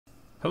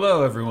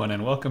Hello everyone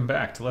and welcome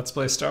back to Let's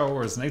Play Star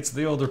Wars Knights of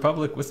the Old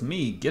Republic with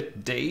me,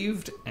 Get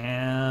Daved,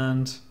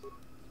 and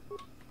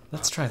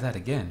let's try that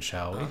again,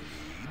 shall we?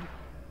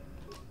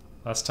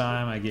 Last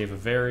time I gave a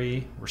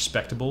very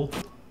respectable,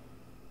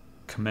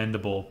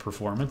 commendable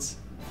performance.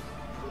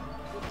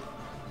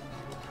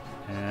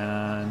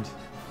 And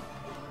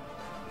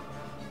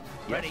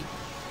Ready.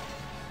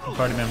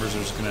 party members are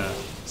just gonna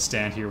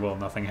stand here while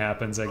nothing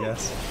happens, I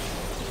guess.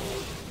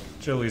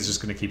 Jolie's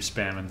just gonna keep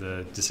spamming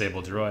the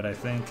disabled droid, I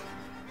think.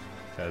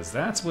 Because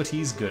that's what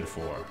he's good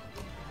for.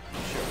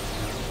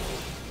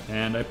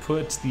 And I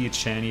put the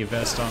Chani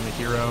vest on the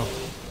hero.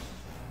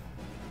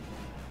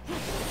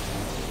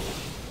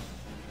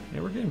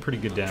 Yeah, we're getting pretty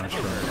good damage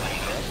from her.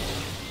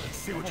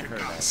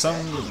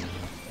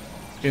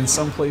 In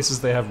some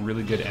places they have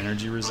really good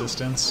energy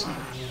resistance.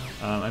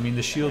 I mean,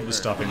 the shield was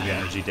stopping the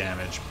energy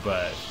damage,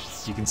 but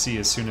you can see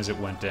as soon as it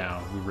went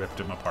down, we ripped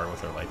him apart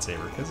with our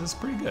lightsaber, because it's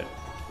pretty good.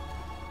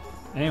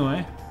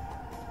 Anyway.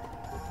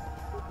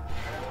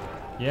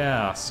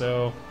 Yeah,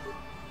 so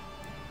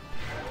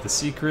the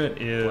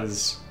secret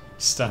is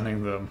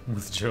stunning them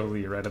with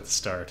Jolee right at the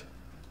start.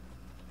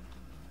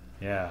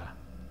 Yeah.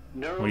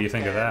 What do you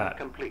think of that?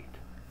 Complete.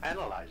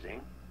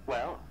 Analyzing,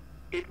 well,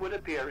 it would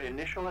appear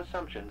initial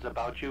assumptions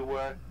about you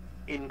were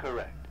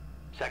incorrect.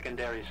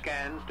 Secondary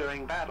scans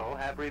during battle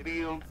have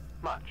revealed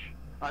much.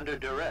 Under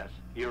duress,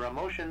 your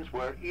emotions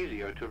were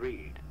easier to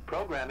read.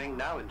 Programming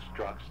now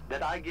instructs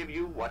that I give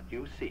you what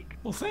you seek.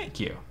 Well, thank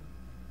you.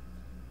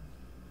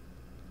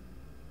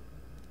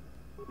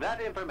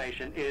 That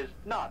information is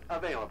not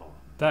available.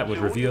 That would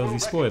Soon reveal you will the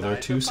spoiler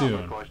recognize too the proper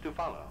soon. course to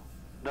follow.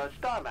 The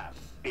star map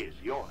is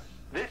yours.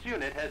 This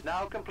unit has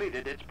now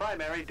completed its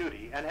primary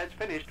duty and has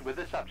finished with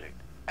the subject.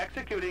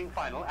 Executing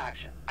final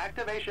action.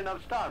 Activation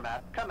of star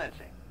map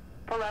commencing.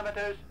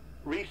 Parameters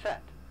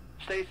reset.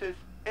 Stasis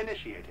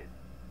initiated.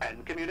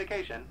 And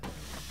communication.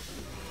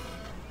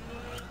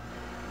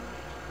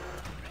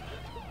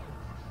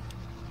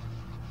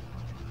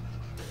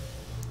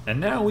 And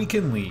now we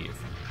can leave.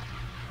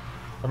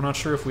 I'm not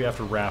sure if we have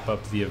to wrap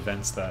up the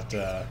events that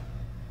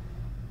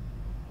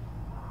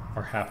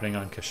are happening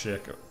on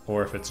Kashyyyk,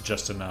 or if it's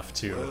just enough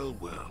to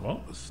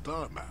The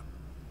star map.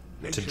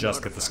 to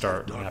just get the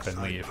star map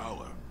and leave.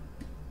 Power.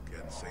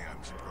 Can't say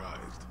I'm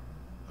surprised.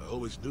 I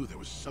always knew there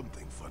was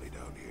something funny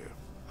down here.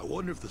 I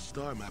wonder if the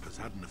star map has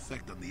had an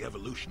effect on the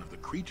evolution of the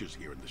creatures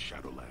here in the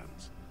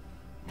Shadowlands.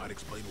 Might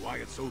explain why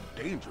it's so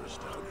dangerous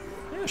down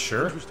here. Yeah,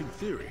 sure. Interesting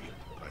theory.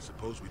 But I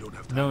suppose we don't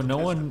have time No, to no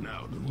test one. it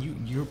now, do we?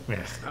 You're.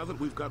 Now that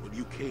we've got what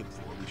you came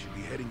for, we should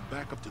be heading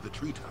back up to the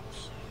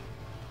treetops.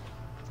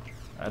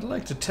 I'd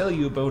like to tell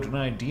you about an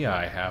idea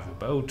I have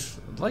about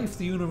life,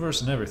 the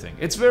universe, and everything.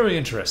 It's very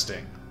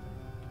interesting.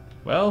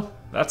 Well,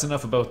 that's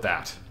enough about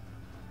that.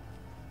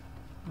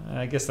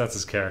 I guess that's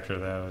his character,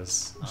 though,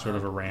 is sort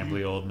of a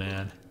rambly old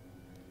man.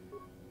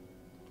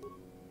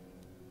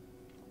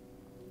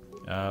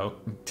 Oh.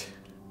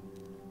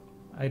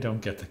 I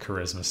don't get the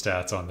charisma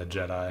stats on the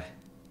Jedi.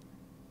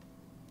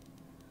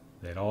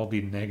 They'd all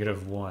be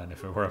 -1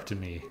 if it were up to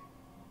me.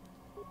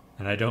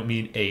 And I don't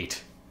mean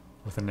 8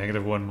 with a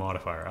 -1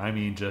 modifier. I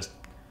mean just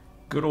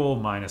good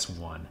old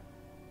 -1.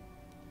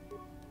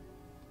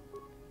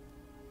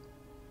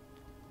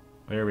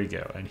 There we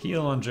go. And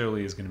heal on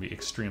Jolee is going to be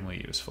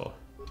extremely useful.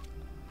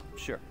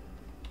 Sure.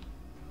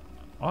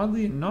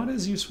 Oddly, not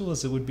as useful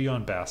as it would be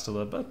on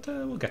Bastila, but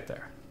we'll get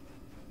there.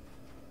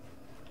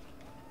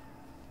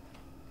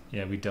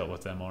 Yeah, we dealt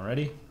with them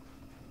already.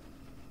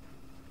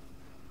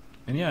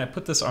 And yeah, I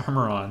put this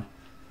armor on.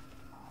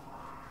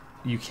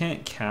 You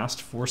can't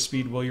cast Force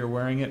Speed while you're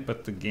wearing it,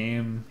 but the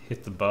game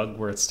hit the bug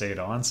where it stayed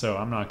on, so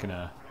I'm not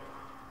gonna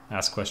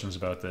ask questions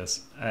about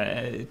this.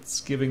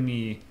 It's giving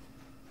me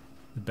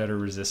better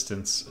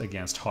resistance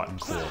against hot and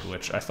cold,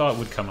 which I thought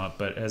would come up,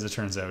 but as it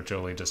turns out,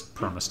 Jolee just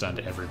perma-stunned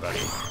everybody.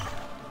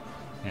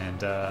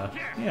 And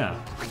yeah,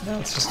 now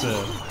it's just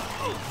a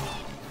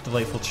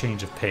delightful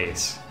change of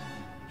pace.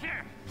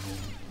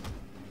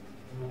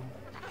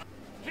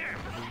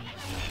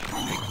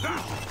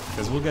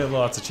 Because we'll get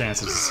lots of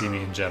chances to see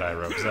me in Jedi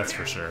robes, that's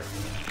for sure.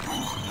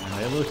 And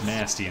they look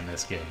nasty in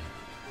this game.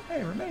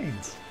 Hey,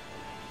 remains!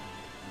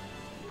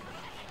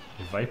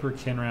 The Viper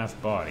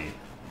Kinrath body.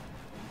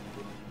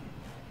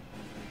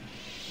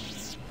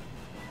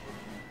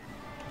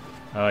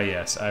 Oh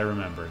yes, I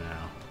remember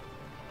now.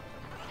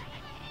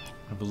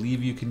 I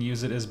believe you can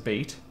use it as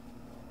bait.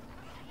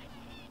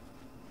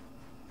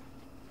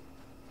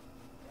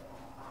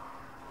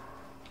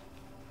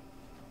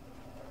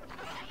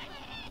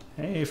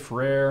 Hey,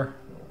 Frere.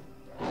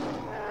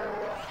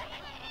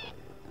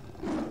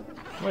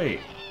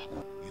 Wait.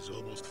 He's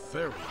almost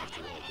feral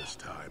after all this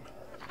time.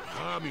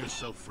 Calm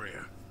yourself,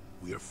 Frere.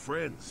 We are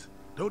friends.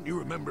 Don't you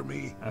remember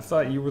me? I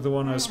thought you were the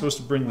one I was supposed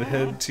to bring the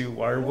head to.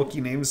 Why are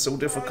Wookiee names so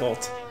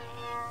difficult?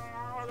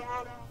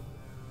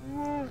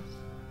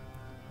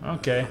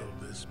 Okay.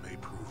 Well, this may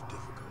prove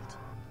difficult.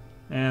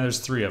 And there's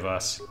 3 of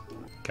us.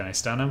 Can I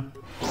stun him?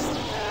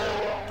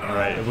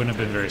 Alright, it wouldn't have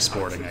been very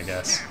sporting, I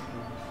guess.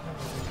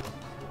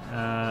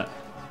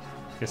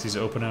 Guess he's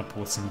open up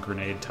with some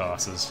grenade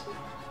tosses.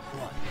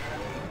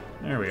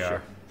 There we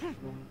are.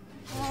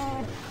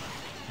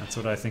 That's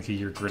what I think of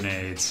your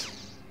grenades.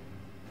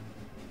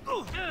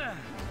 I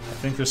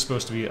think there's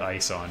supposed to be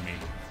ice on me.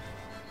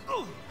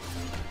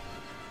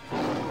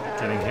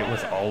 Getting hit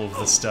with all of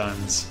the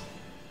stuns.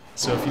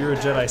 So if you're a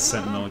Jedi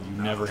Sentinel,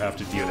 you never have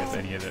to deal with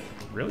any of it.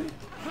 Really?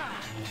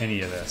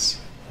 Any of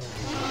this.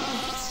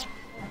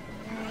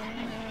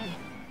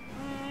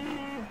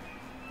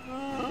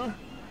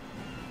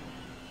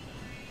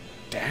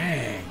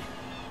 Dang.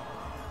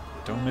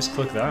 Don't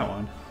misclick that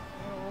one.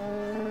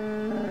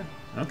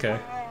 Okay.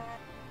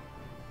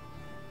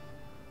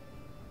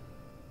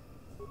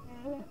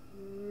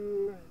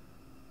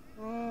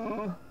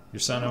 Your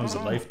son owes a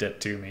life debt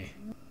to me.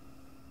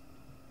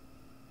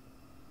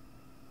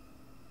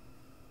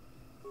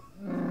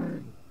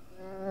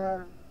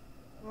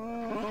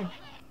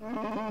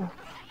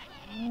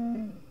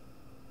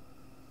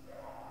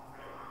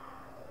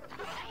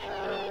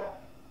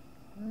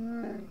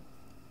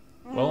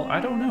 Well,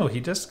 I don't know. He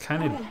just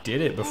kind of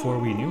did it before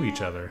we knew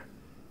each other.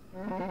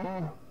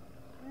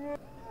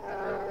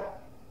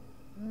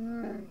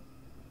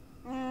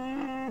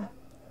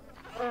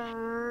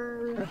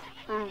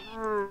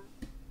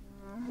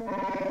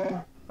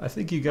 I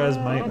think you guys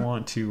might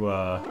want to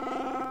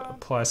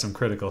apply some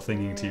critical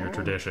thinking to your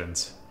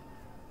traditions.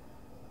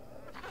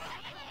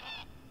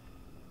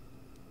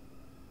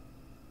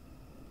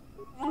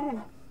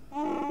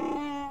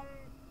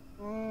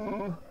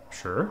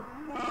 Sure.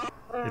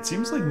 It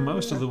seems like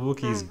most of the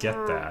Wookiees get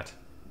that.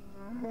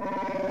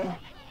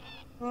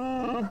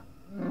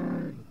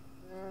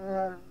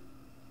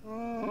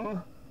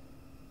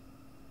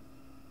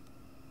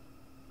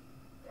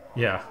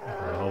 Yeah,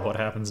 well, what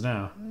happens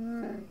now?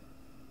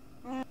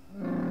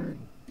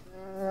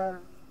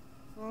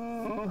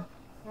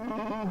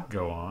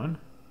 Go on.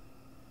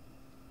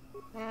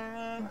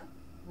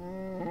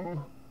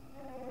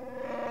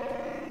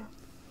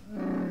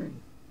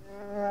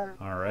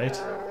 All right.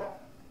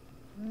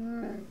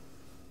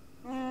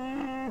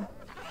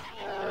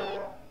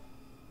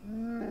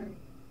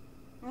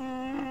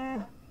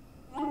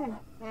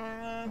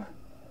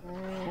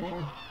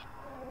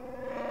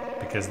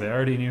 Because they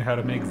already knew how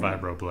to make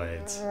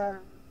vibroblades.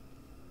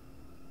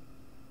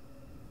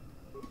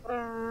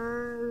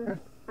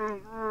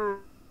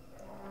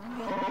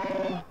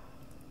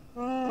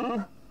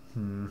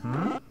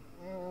 Mm-hmm.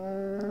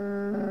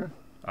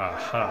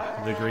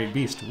 Aha, the great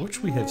beast,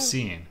 which we have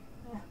seen.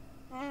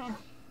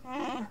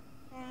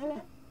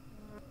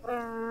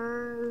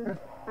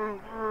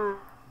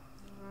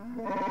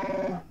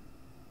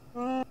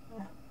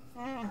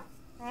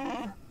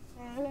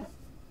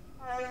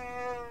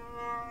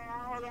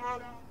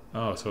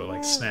 Oh, so it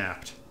like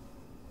snapped.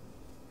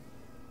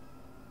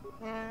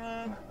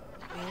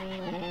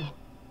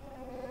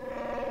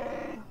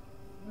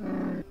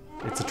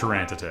 It's a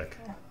Tarantatic.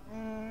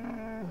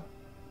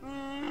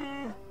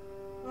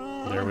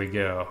 There we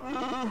go.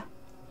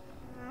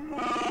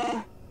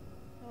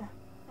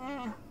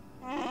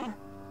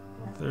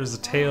 There's a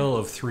tale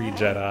of 3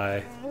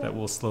 Jedi that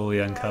we'll slowly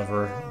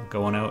uncover,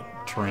 going out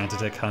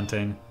Tarantatic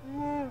hunting.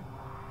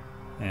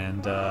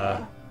 And,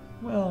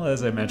 well,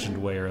 as I mentioned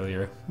way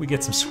earlier, we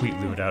get some sweet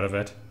loot out of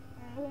it.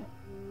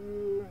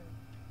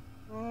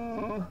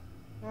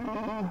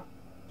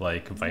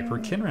 Like Viper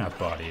Kinrap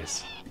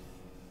bodies.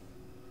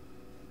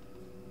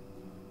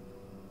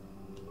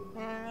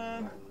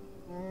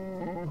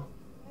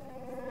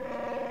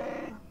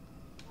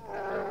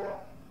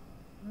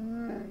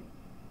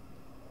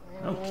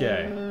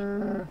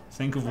 Okay.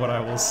 Think of what I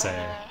will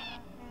say.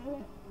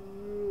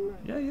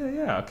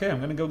 Yeah. Okay, I'm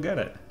gonna go get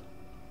it.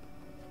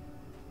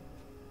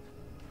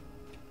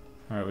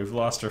 Alright, we've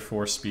lost our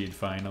force speed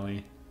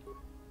finally.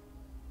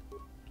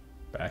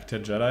 Back to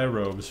Jedi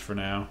robes for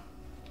now.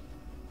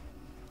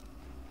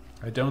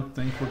 I don't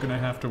think we're gonna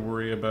have to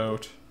worry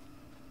about...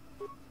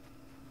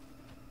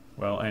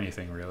 well,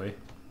 anything really.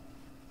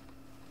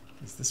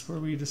 Is this where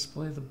we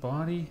display the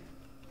body?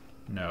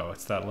 No,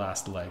 it's that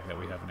last leg that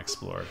we haven't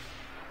explored.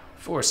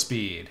 Force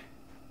speed.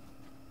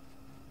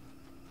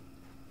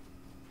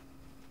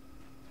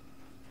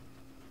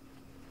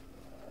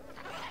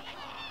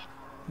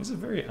 There's a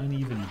very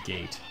uneven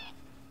gait.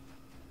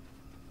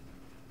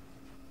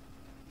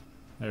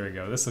 There we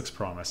go, this looks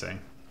promising.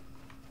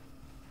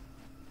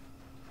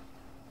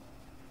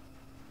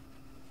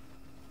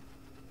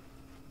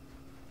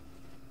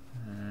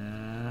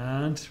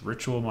 And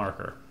ritual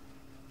marker.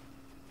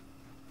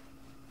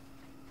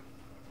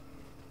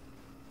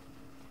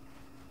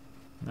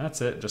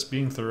 That's it, just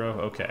being thorough,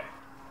 okay.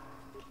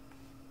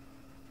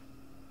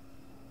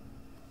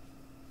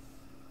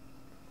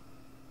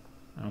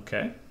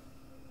 Okay.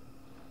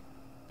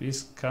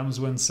 Beast comes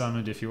when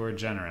summoned if you are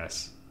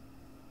generous.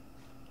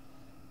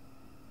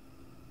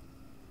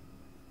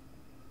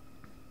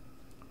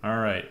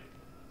 Alright.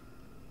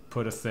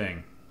 Put a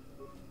thing.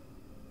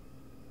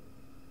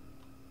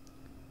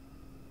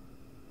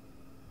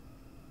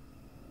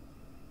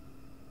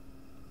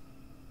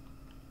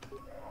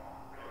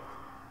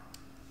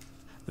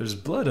 There's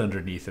blood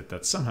underneath it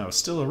that's somehow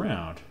still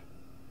around.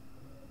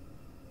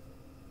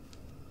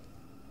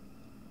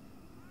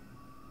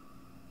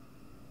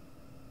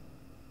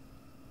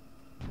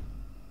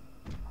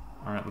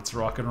 Let's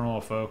rock and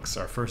roll, folks.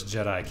 Our first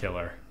Jedi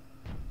killer.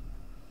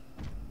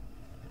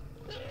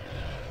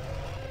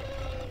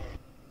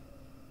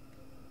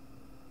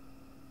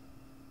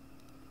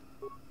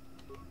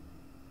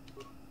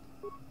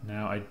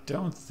 Now, I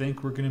don't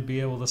think we're going to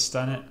be able to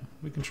stun it.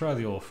 We can try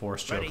the old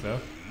Force choke,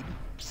 though.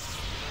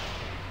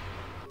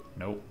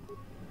 Nope.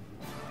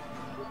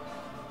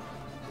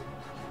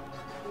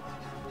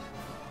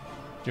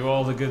 Do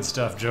all the good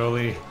stuff,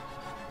 Jolee.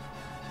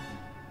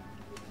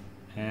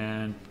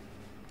 And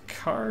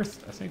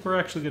Carth, I think we're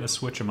actually going to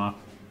switch them up.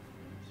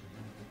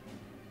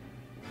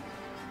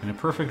 In a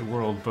perfect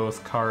world,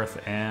 both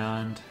Carth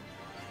and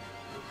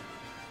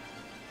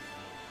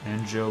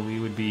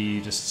Jolee would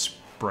be just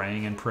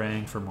spraying and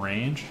praying from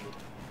range.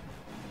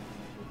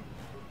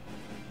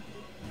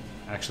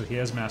 Actually, he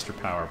has Master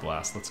Power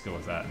Blast. Let's go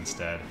with that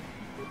instead.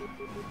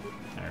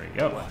 There we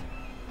go.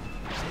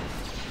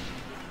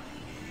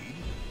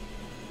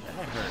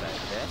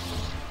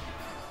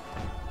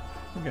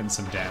 We're getting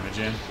some damage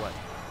in.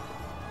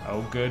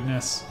 Oh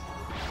goodness.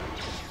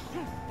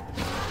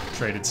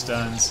 Traded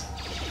stuns.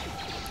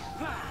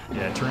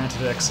 Yeah,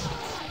 Tyranidex.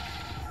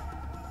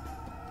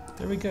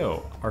 There we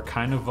go. Are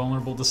kind of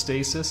vulnerable to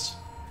stasis,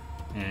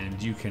 and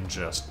you can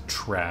just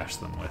trash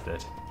them with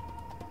it.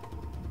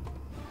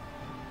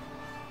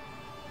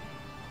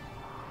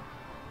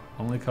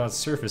 Only caused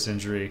surface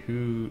injury.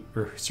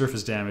 Or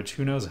surface damage.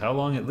 Who knows how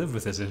long it lived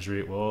with this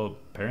injury? Well,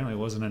 apparently it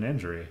wasn't an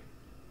injury.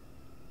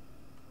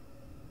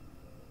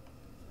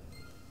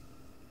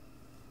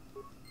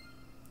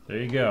 There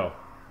you go.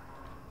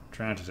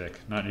 Tyranidex,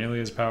 not nearly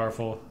as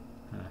powerful.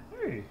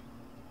 Hey.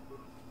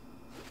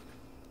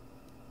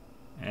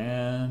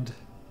 And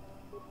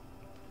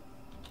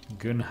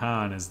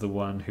Gunhan is the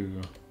one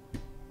who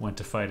went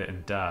to fight it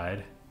and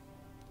died.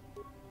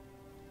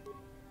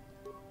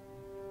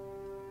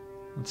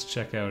 Let's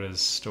check out his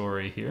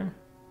story here.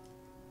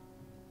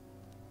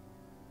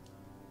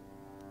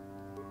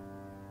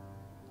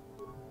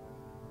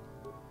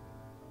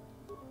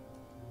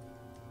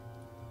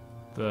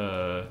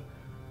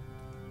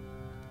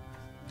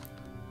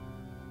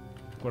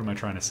 What am I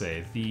trying to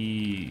say?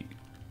 The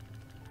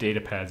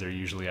data pads are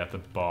usually at the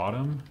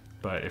bottom,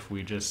 but if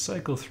we just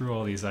cycle through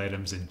all these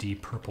items and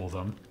de-purple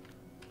them...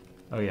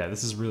 Oh yeah,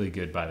 this is really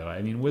good, by the way.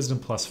 I mean, Wisdom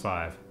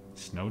 +5.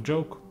 It's no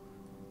joke.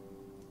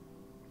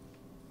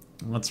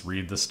 Let's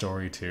read the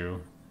story,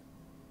 too.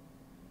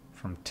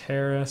 From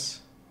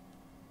Terrace.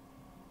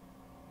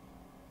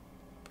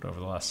 But over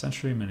the last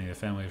century, many of the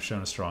family have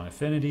shown a strong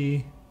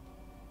affinity.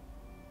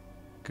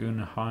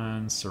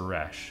 Gunhan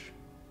Suresh.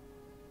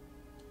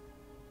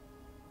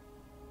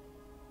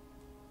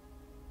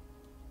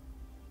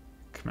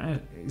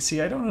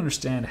 See, I don't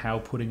understand how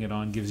putting it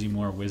on gives you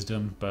more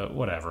wisdom, but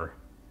whatever.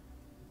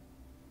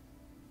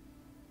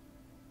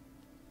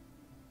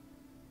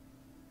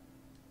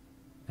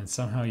 And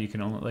somehow you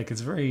can only, like, it's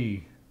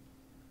very...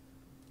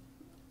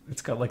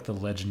 It's got, like, the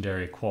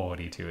legendary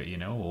quality to it, you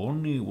know?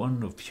 Only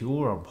one of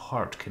pure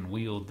heart can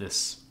wield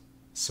this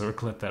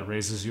circlet that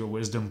raises your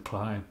wisdom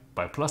by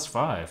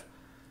 +5.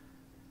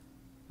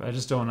 But I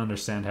just don't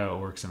understand how it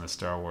works in the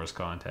Star Wars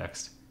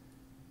context.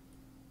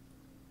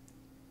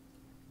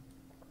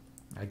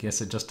 I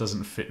guess it just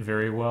doesn't fit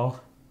very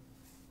well.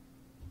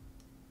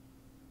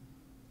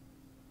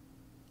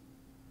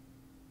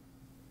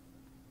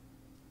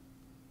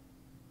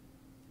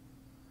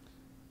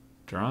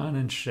 Dran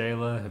and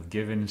Shayla have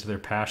given into their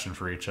passion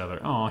for each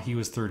other. Aw, he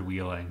was third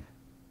wheeling.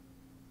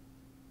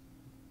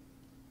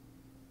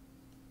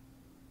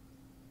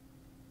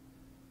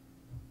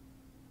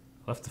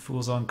 Left the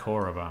fools on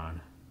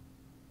Korriban.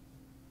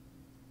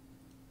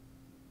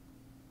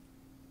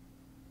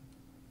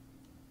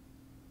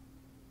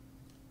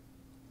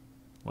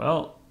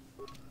 Well,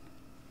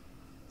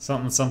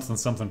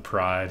 something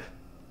pride.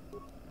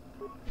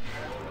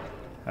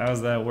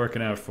 How's that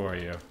working out for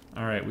you?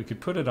 Alright, we could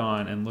put it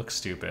on and look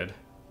stupid.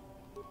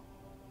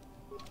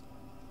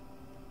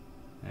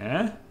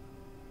 Eh?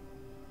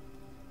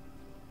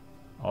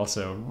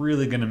 Also,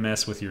 really gonna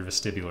mess with your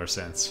vestibular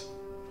sense.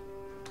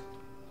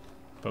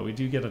 But we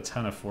do get a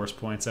ton of force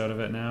points out of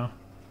it now.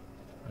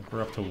 Like,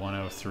 we're up to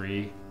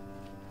 103.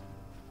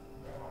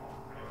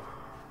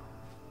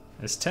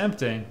 It's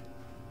tempting.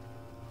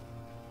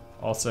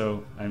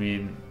 Also, I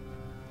mean,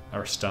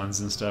 our stuns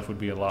and stuff would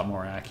be a lot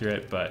more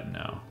accurate, but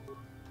no.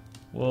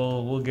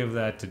 We'll give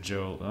that to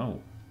Joe.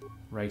 Oh,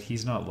 right,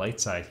 he's not light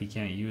side. He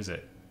can't use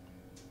it.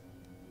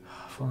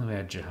 If only we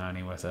had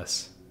Juhani with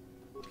us.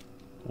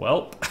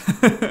 Welp.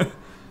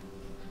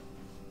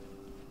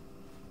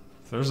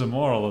 If there's a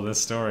moral of this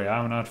story,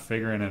 I'm not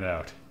figuring it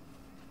out.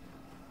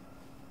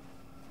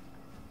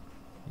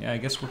 Yeah, I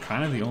guess we're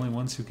kind of the only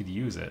ones who could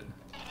use it.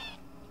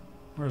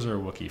 Where's our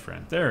Wookiee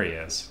friend? There he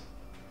is.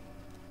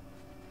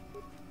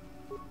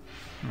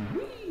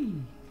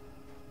 Whee!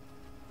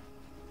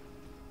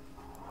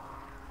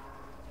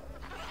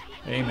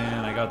 Hey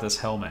man, I got this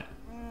helmet.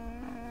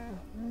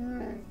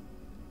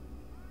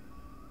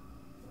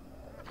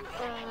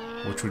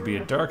 Which would be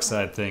a dark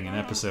side thing in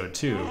episode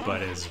 2,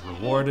 but is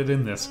rewarded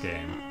in this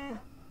game.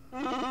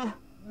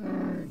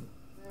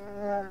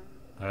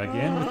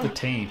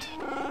 taint.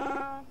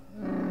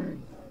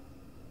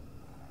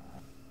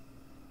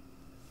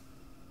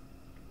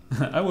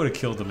 I would have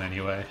killed him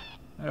anyway.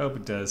 I hope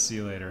it does. See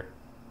you later.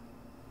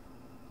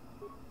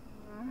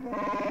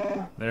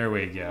 There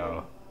we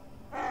go.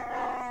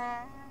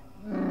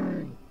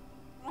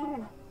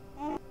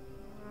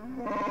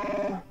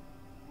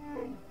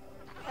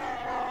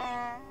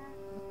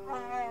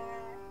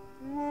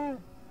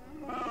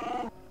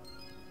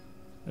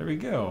 There we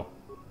go.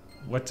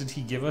 What did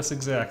he give us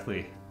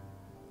exactly?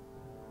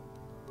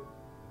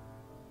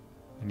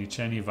 A new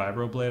shiny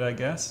Vibroblade, I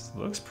guess?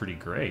 Looks pretty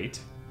great.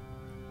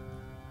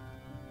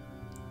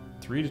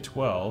 3 to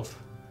 12.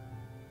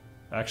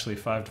 Actually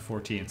 5 to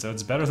 14, so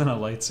it's better than a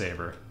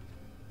lightsaber.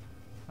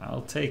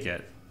 I'll take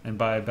it. And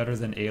by better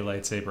than a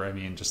lightsaber, I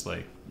mean just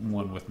like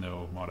one with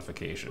no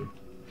modification.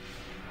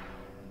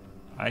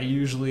 I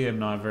usually am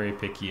not very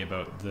picky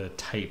about the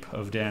type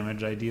of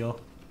damage I deal.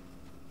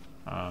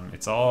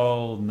 It's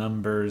all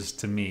numbers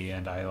to me,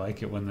 and I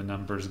like it when the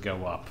numbers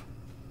go up.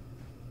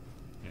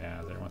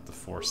 Yeah, there went the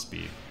force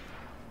speed.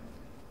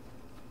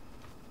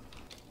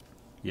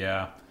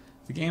 Yeah,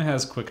 the game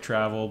has quick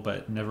travel,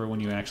 but never when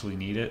you actually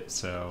need it,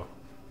 so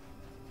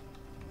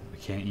we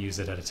can't use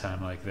it at a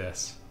time like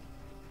this.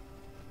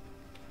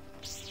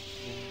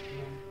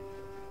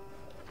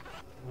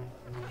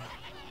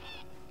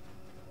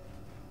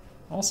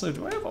 Also,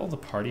 do I have all the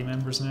party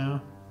members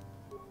now?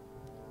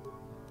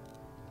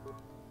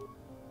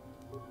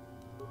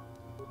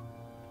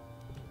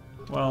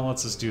 Well,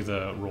 let's just do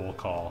the roll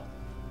call.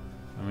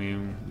 I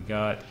mean, we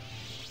got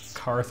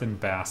Karth and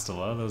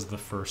Bastila, those are the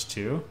first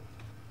two.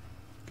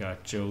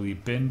 Got Jolie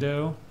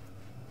Bindo,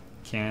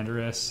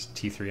 Canderous,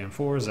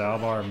 T3M4,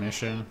 Zalbar,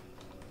 Mission.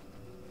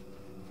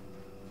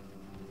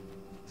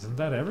 Isn't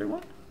that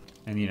everyone?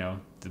 And, you know,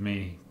 the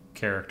main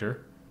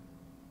character.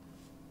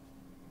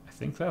 I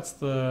think that's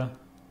the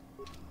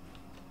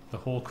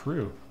whole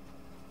crew.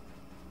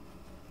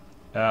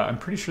 I'm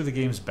pretty sure the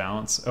game's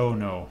balanced. Oh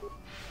no,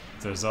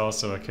 there's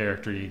also a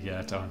character you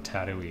get on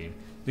Tatooine.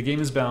 The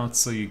game is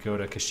balanced so you go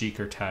to Kashyyyk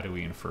or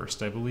Tatooine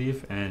first, I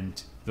believe,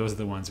 and those are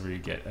the ones where you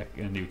get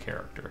a new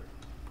character.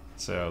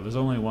 So there's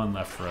only one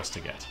left for us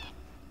to get.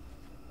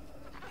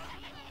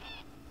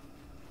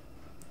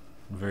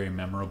 A very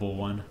memorable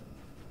one.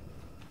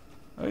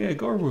 Oh yeah,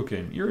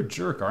 Gorwukin, you're a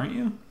jerk, aren't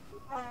you?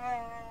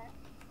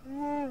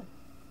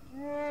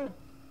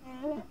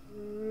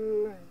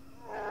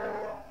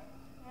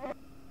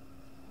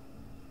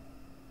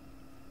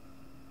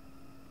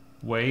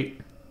 Wait.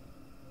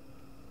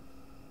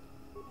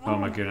 Oh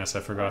my goodness,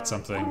 I forgot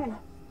something.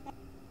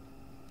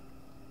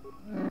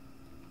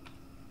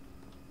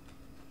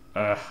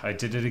 I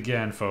did it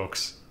again,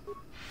 folks.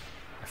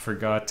 I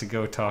forgot to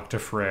go talk to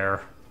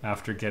Frere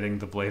after getting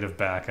the Blade of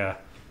Bacca.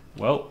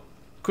 Well,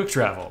 quick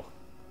travel.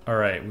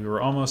 Alright, we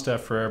were almost at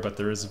Frere, but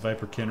there is a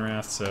Viper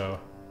Kinrath, so...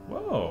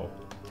 Whoa!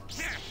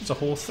 There's a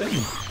whole thing.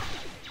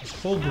 There's a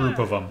whole group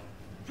of them.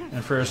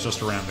 And Frere's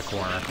just around the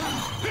corner.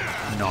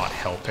 Not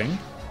helping.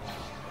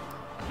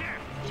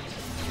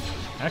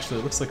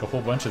 Actually, it looks like a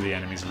whole bunch of the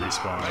enemies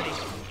respawned.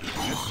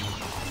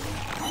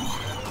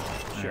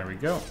 There we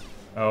go.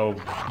 Oh,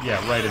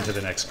 yeah, right into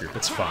the next group.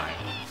 It's fine.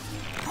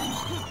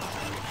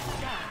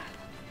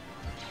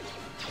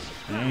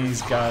 And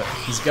he's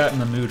got in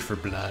the mood for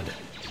blood.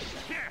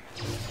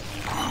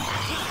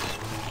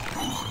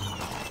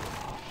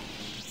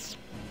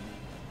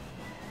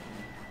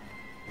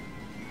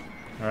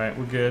 Alright,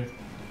 we're good.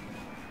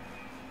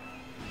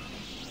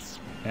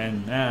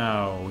 And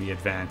now we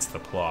advance the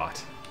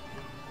plot.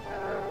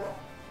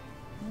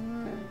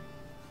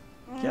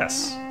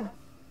 Yes.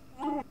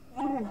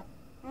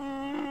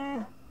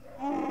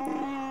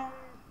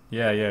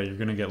 Yeah, you're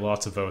gonna get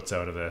lots of votes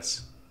out of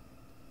this.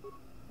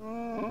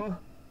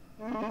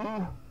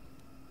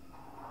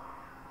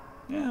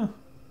 Yeah.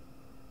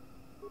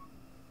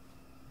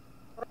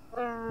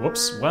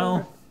 Whoops,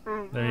 well,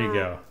 there you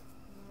go.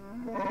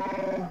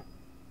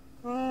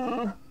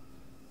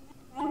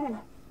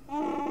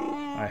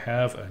 I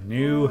have a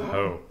new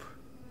hope.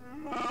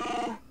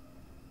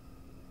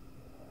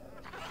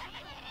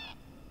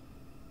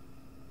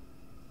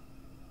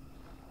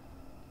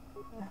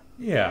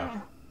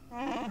 Yeah.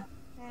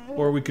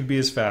 Or we could be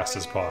as fast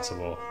as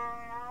possible.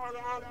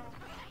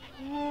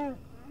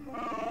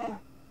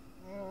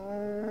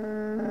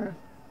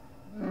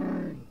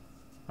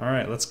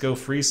 Alright, let's go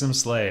free some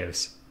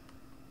slaves.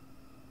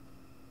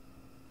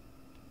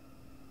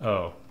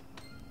 Oh.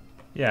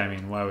 Yeah, I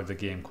mean, why would the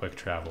game quick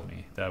travel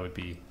me? That would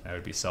be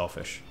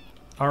selfish.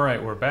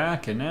 Alright, we're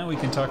back, and now we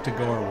can talk to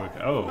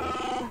Gorwug. Oh.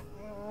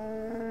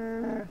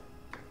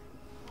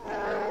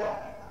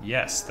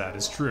 Yes, that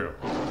is true.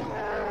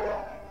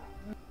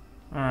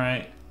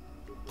 Alright.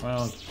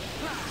 Well...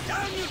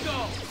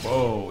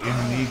 Whoa,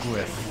 in league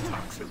with...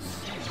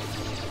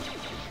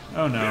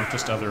 Oh no,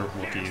 just other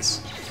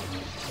Wookiees.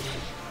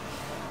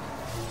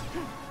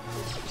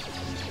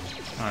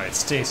 Alright,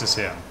 stasis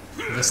him.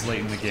 This late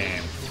in the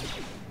game.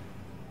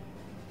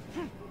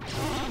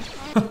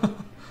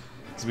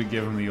 So we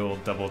give him the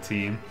old double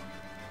team.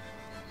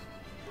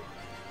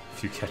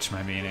 If you catch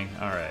my meaning.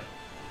 Alright.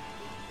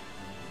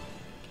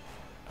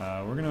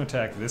 We're going to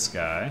attack this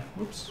guy.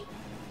 Whoops.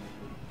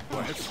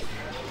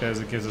 Because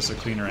it gives us a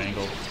cleaner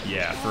angle.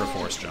 Yeah, for a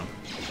force jump.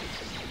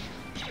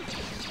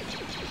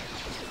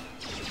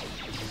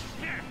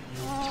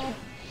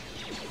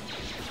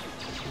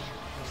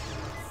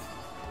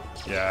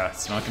 Yeah,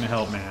 it's not going to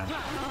help, man.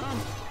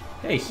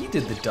 Hey, he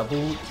did the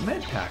double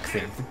med pack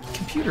thing. The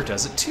computer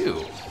does it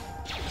too.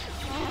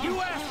 You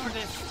asked for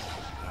this.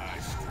 I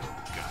still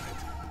got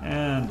it.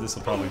 And this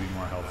will probably be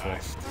more helpful.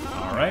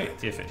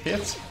 Alright, if it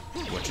hits,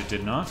 which it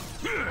did not.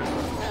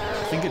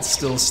 I think it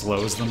still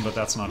slows them, but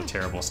that's not a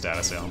terrible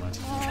status ailment.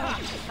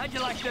 How'd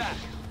you like that?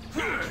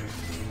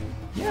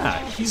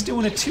 Yeah, he's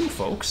doing it too,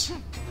 folks.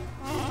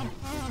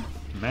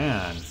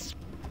 Man.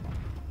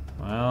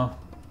 Well.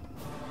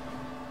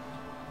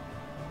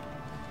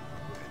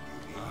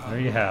 There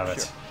you have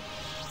it.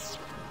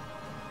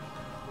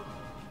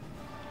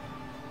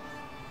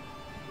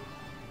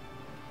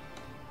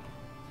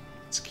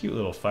 It's a cute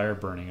little fire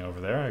burning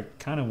over there. I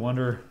kind of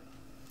wonder,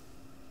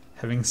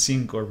 having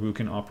seen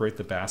Gorbukin operate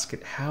the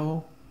basket,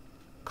 how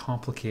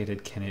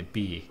complicated can it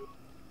be?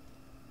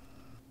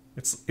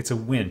 It's a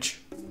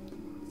winch.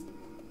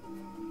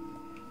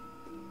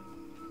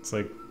 It's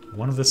like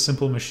one of the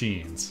simple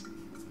machines.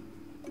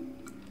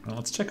 Well,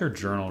 let's check our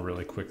journal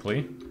really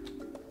quickly.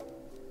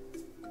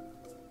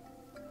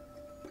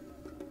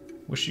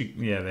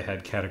 Yeah, they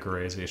had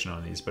categorization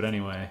on these, but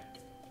anyway.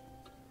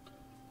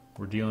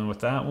 We're dealing with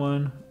that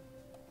one.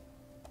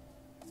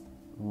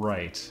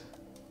 Right.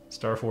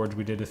 Starforge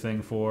we did a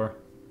thing for.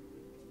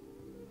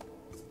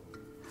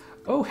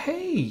 Oh,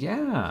 hey,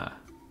 yeah.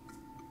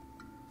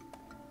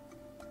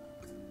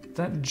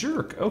 That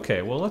jerk.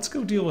 Okay, well, let's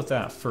go deal with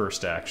that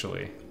first,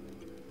 actually.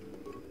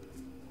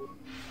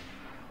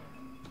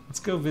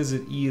 Let's go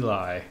visit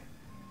Eli.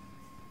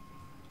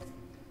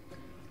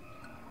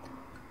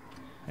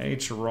 Hey,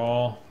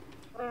 Chiral.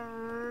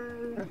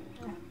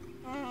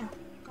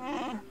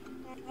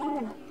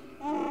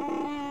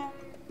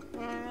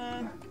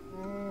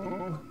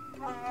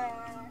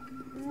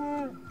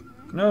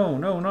 No,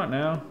 no, not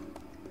now.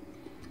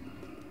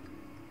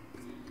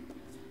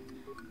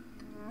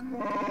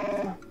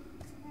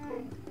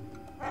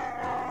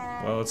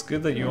 Well, it's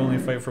good that you only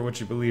fight for what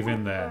you believe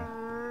in then.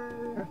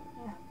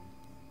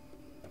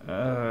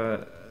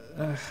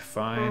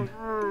 Fine.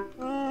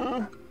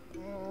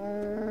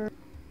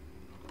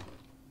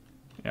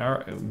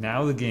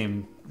 Now the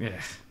game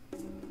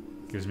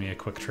gives me a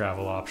quick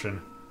travel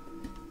option.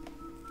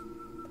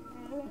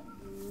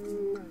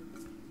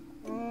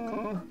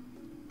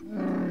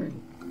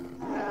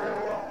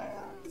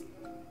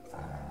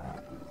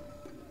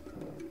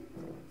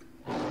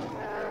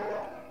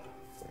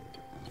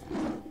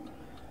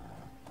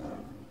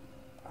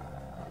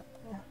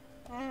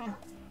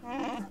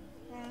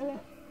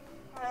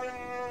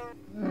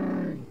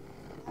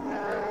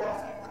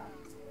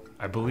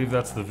 I believe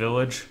that's the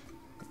village.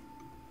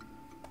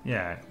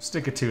 Yeah,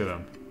 stick it to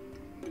them.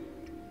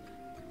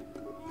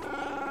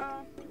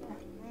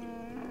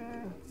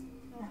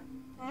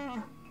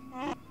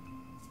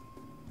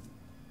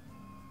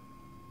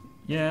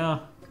 Yeah.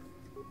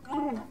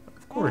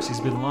 Of course, he's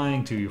been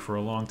lying to you for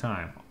a long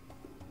time.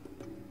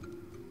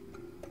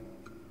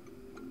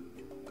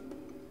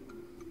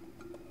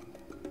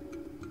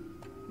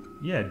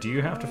 Yeah, do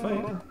you have to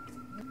fight?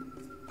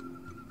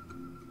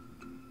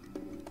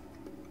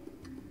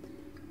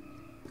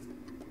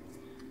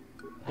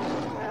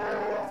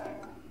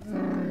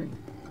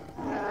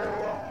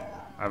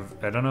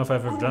 I don't know if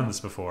I've ever done this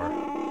before.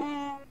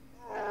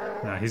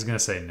 No, he's gonna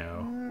say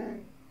no.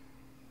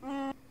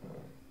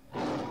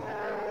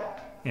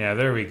 Yeah,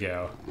 there we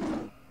go.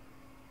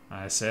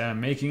 I say I'm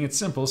making it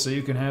simple so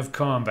you can have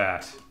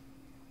combat.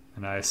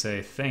 And I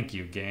say thank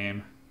you,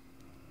 game.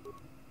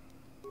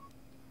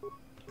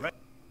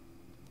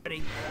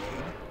 Ready?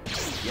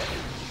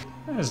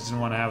 I just didn't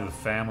want to have the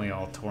family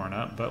all torn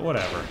up, but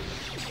whatever.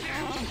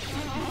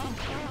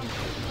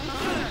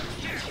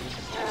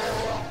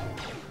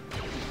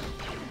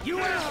 You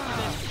asked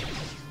for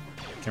this.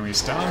 Can we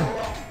stun?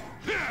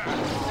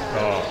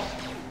 Oh,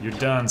 you're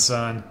done,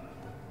 son.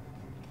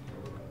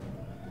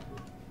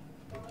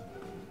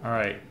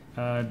 Alright,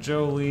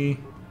 Jolie,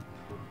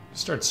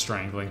 start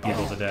strangling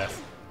people to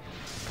death.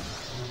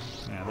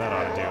 Yeah, that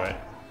ought to do it.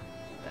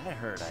 That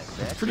hurt, I What's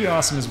bet. pretty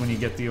awesome is when you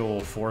get the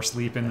old force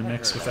leap in the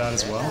mix with that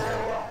as well.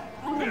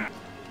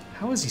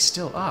 How is he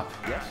still up?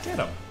 Get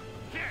him.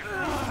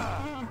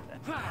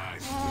 I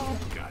still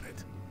got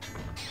it.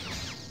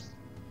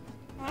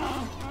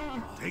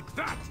 Take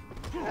that!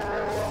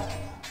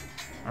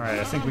 Alright,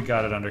 I think we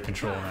got it under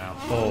control now.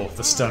 Oh,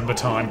 the stun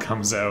baton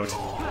comes out.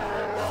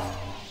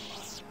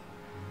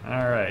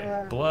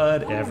 Alright,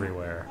 blood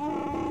everywhere.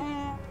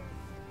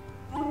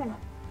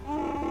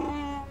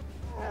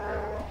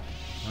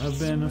 I've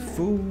been a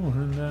fool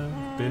and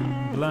I've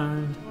been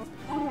blind.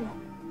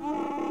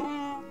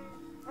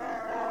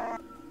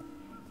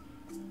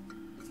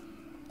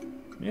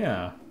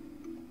 Yeah.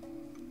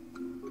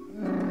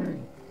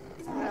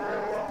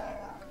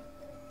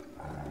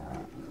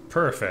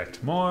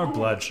 Perfect. More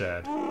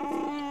bloodshed.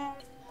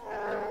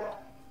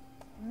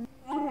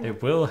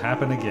 It will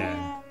happen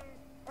again.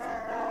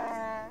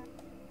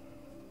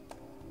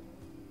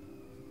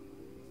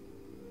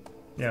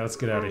 Yeah, let's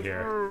get out of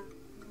here.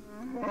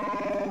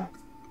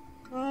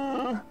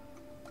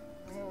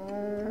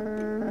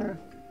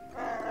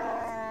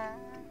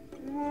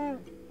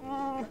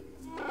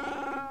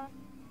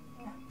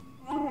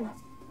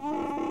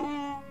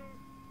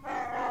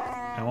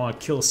 I want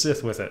to kill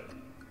Sith with it.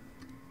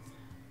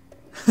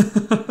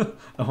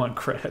 I want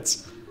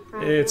credits.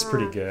 It's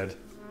pretty good.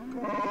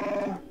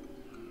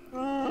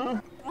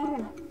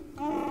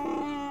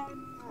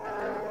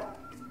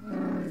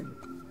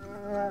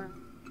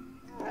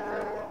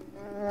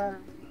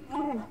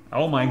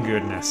 Oh my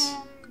goodness.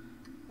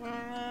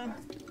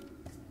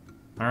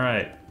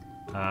 Alright.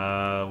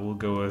 We'll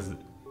go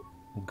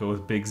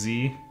with Big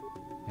Z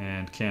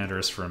and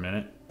Canderous for a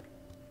minute.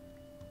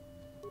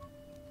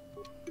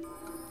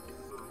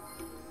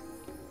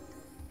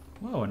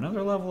 Whoa,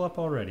 another level up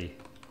already.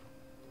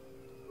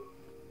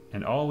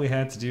 And all we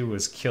had to do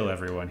was kill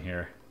everyone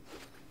here.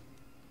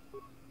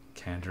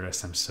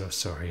 Canderous, I'm so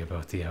sorry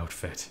about the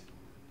outfit.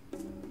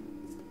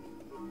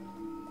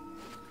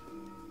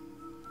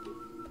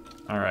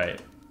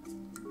 Alright.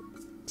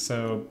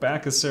 So,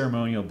 back as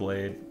Ceremonial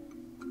Blade.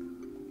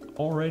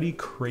 Already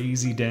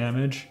crazy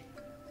damage.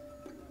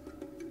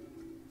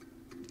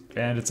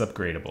 And it's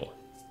upgradable.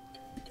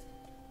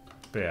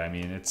 But yeah, I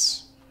mean,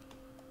 it's...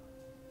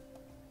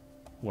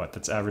 What,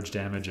 that's average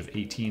damage of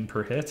 18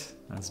 per hit?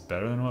 That's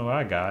better than what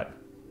I got.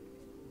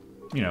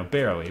 You know,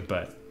 barely,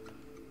 but...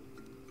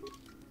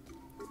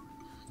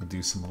 We'll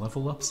do some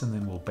level ups and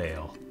then we'll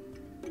bail.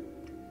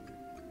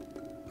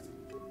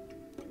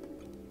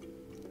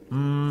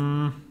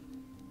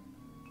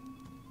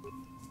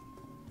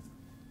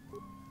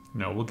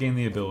 No, we'll gain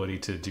the ability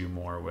to do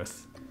more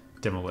with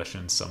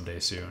demolition someday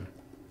soon.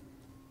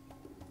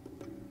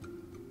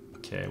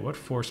 Okay, what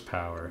force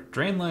power?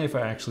 Drain life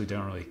I actually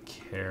don't really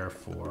care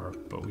for,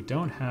 but we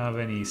don't have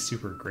any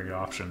super great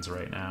options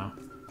right now.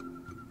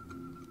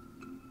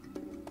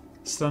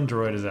 Stun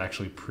Droid is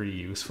actually pretty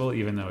useful,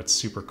 even though it's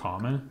super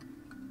common.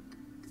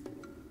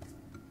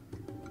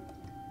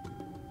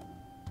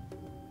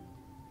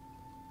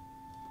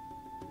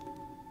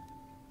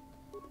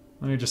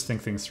 Let me just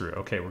think things through.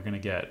 Okay, we're gonna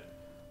get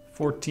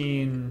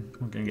 14,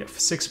 we're gonna get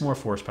 6 more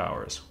force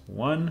powers.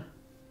 1,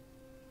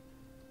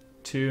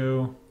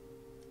 2,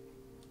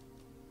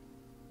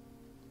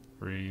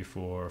 3,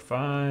 4,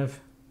 5,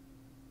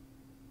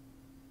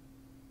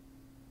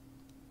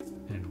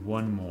 and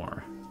 1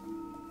 more.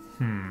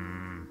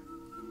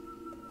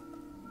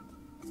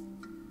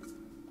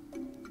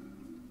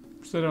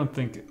 So I don't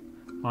think,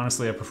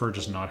 honestly, I prefer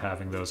just not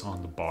having those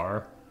on the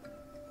bar.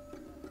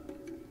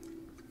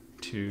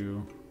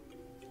 2.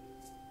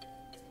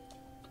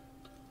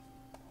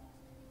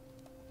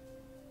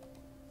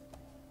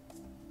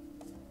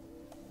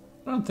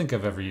 I don't think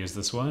I've ever used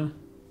this one.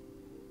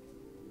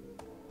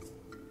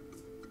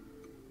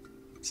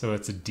 So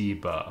it's a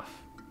debuff.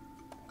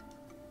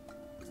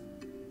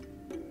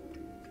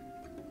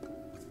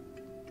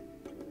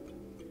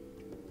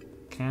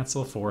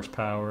 Cancel force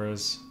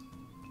powers.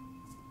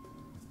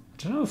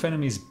 I don't know if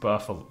enemies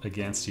buff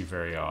against you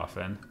very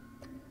often.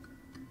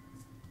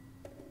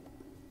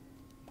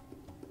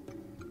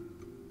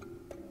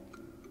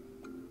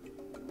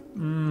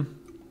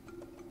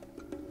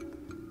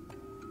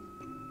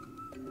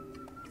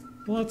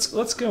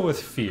 Let's go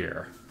with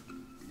fear.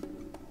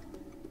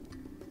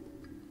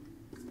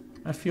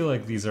 I feel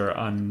like these are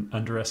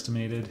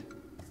underestimated.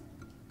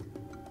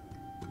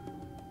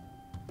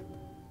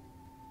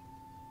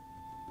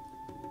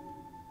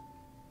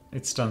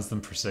 It stuns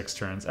them for 6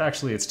 turns.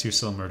 Actually, it's too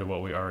similar to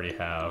what we already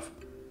have.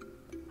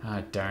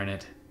 Ah, darn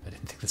it. I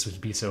didn't think this would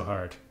be so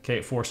hard.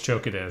 Okay, Force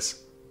Choke it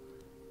is.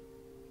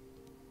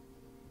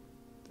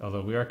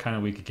 Although we are kind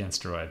of weak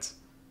against droids.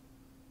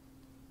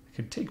 I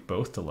could take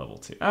both to level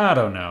 2. I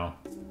don't know.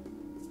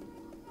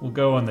 We'll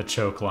go on the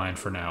choke line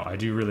for now. I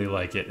do really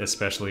like it,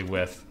 especially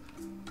with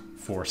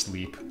Force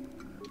Leap.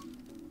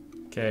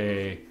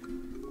 Okay,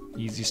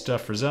 easy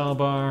stuff for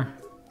Zalbar.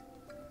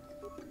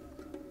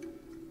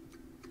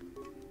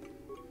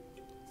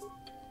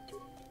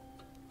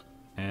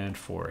 And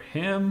for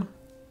him,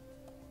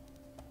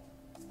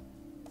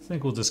 I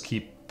think we'll just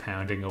keep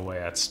pounding away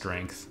at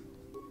strength.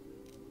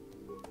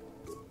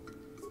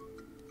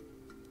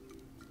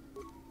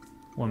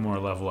 One more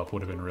level up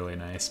would have been really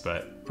nice,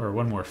 but... Or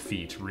one more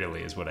feat,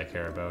 really, is what I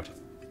care about.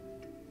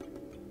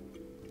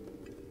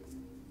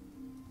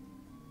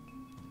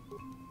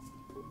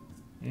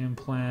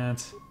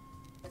 Implant.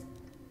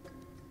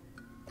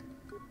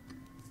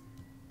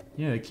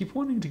 Yeah, they keep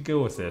wanting to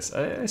go with this.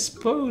 I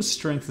suppose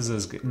strength is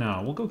as good.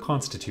 No, we'll go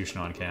Constitution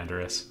on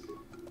Canderous.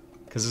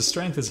 Because the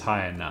strength is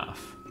high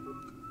enough.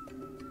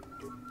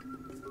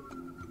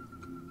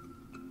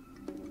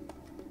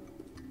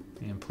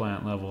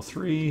 Implant level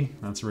 3.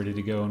 That's ready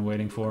to go and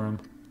waiting for him.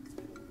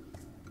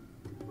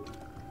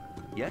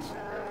 Yes?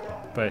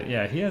 But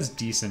yeah, he has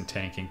decent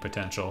tanking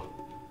potential.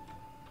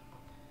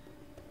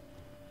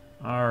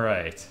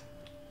 Alright.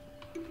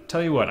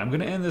 tell you what, I'm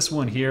going to end this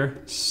one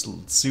here.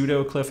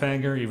 Pseudo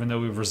cliffhanger, even though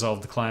we've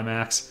resolved the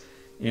climax.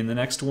 In the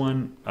next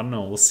one, I don't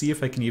know, we'll see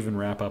if I can even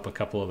wrap up a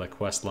couple of the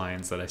quest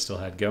lines that I still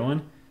had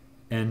going.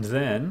 And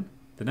then,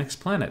 the next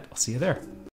planet. I'll see you there.